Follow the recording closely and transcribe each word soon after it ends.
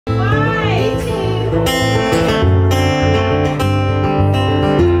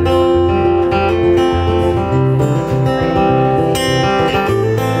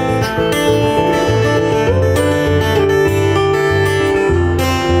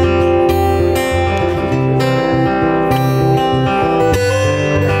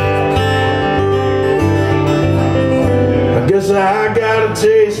I got a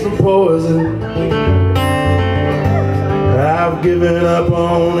taste for poison. I've given up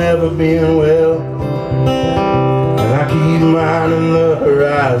on ever being well, and I keep minding the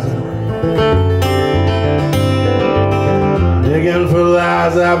horizon, digging for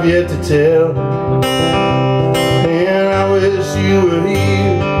lies I've yet to tell. And I wish you were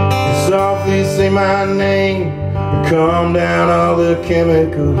here to softly say my name, calm down all the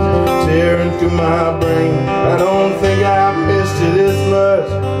chemicals tearing through my brain. I don't think I've missed you this much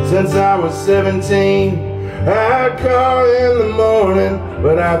since I was 17. I'd call in the morning,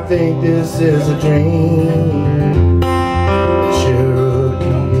 but I think this is a dream.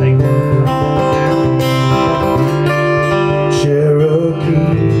 Cherokee,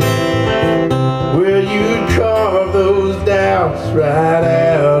 Cherokee, where you'd carve those doubts right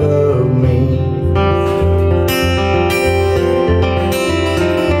out of me.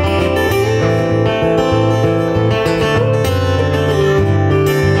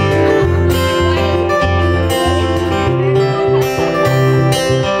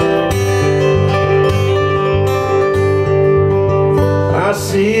 I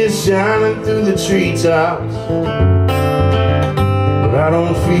see it shining through the treetops, but I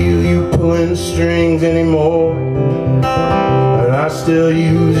don't feel you pulling strings anymore. And I still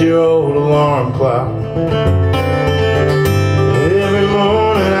use your old alarm clock. Every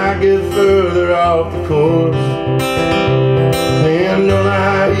morning I get further off the course, and don't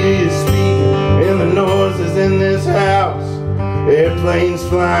I hear you speaking in the noises in this house? Airplanes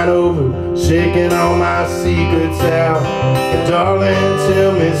flying over, shaking all my secrets out. Darling,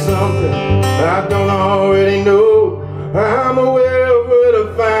 tell me something I don't already know. I'm aware of where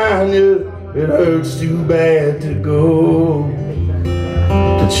to find you. It hurts too bad to go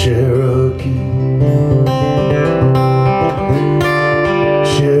to Cherokee,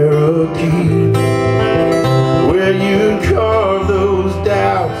 Cherokee, where you carve those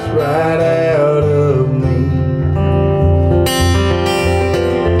doubts right out of me.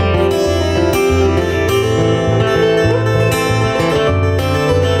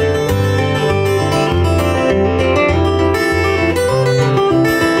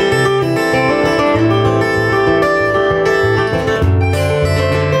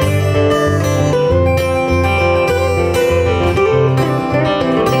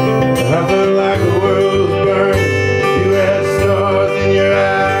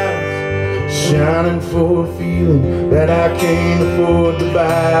 Shining for a feeling that I can't afford to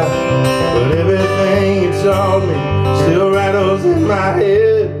buy, but everything you taught me still rattles in my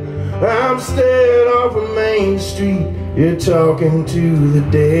head. I'm staring off of Main Street, you're talking to the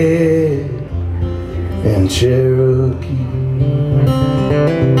dead. And Cherokee,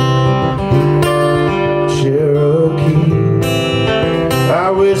 Cherokee, I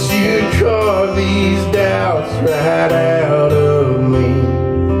wish you'd carve these doubts right out